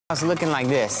It's looking like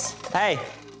this. Hey,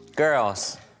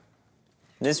 girls,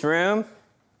 this room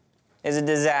is a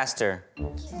disaster.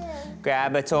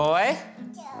 Grab a toy.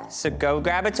 So go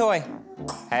grab a toy.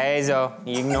 Hazel,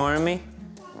 you ignoring me?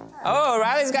 Oh,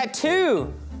 Riley's got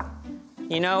 2.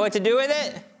 You know what to do with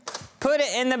it? Put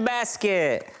it in the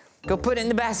basket. Go put it in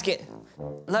the basket.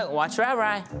 Look, watch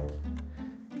Rai.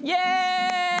 Yay!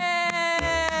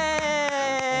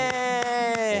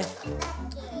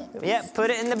 Yep, put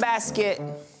it in the basket.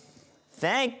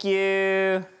 Thank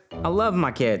you. I love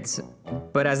my kids,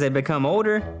 but as they become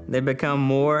older, they become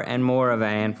more and more of a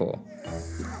handful.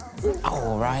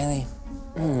 Oh, Riley.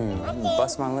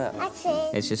 Bust my lip.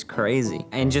 It's just crazy.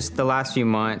 And just the last few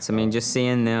months, I mean, just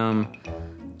seeing them,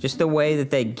 just the way that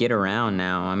they get around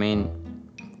now. I mean,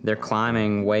 they're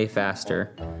climbing way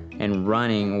faster and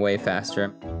running way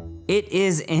faster. It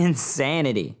is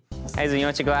insanity. Hazel, you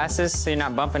want your glasses so you're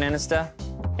not bumping into stuff?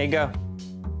 Here you go.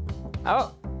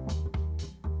 Oh.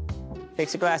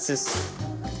 Fix your glasses.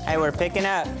 Hey, we're picking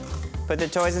up. Put the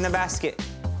toys in the basket.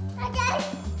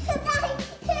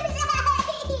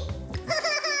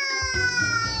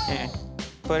 Here,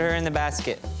 put her in the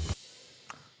basket.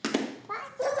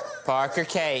 Parker,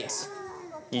 Kate,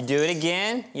 you do it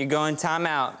again, you're going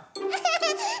timeout.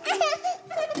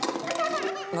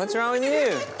 What's wrong with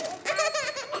you?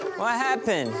 What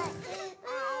happened?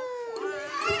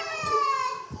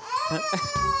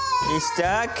 You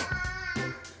stuck?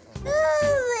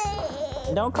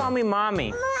 Don't call me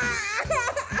mommy.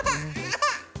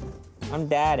 I'm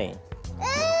daddy.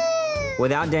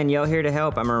 Without Danielle here to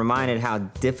help, I'm reminded how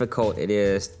difficult it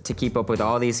is to keep up with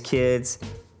all these kids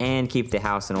and keep the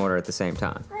house in order at the same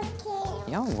time.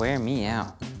 Y'all wear me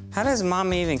out. How does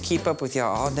Mama even keep up with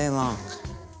y'all all day long?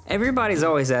 Everybody's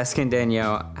always asking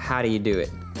Danielle, how do you do it?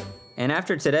 And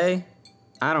after today,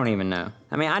 I don't even know.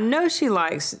 I mean, I know she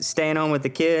likes staying home with the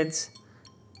kids,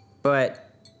 but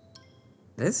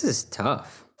this is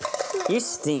tough. You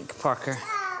stink, Parker.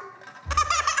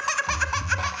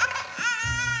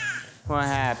 What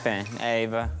happened,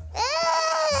 Ava?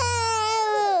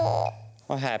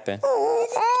 What happened?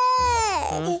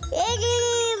 Hmm?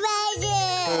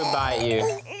 Who bite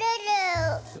you?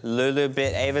 Lulu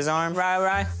bit Ava's arm?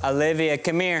 Right. Olivia,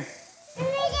 come here.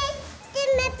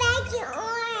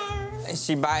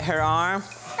 She bite her arm?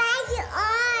 Bite your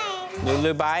arm.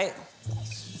 Lulu bite?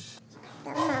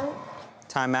 Time out.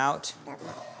 Time out.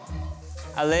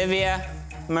 Olivia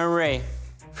Marie.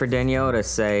 For Danielle to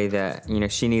say that, you know,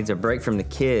 she needs a break from the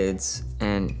kids,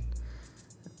 and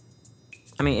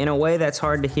I mean, in a way that's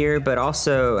hard to hear, but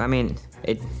also, I mean,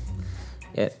 it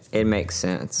makes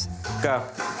sense. Go,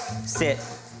 sit.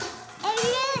 I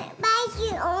didn't bite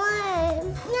your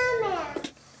arm. No, ma'am.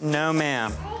 No,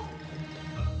 ma'am.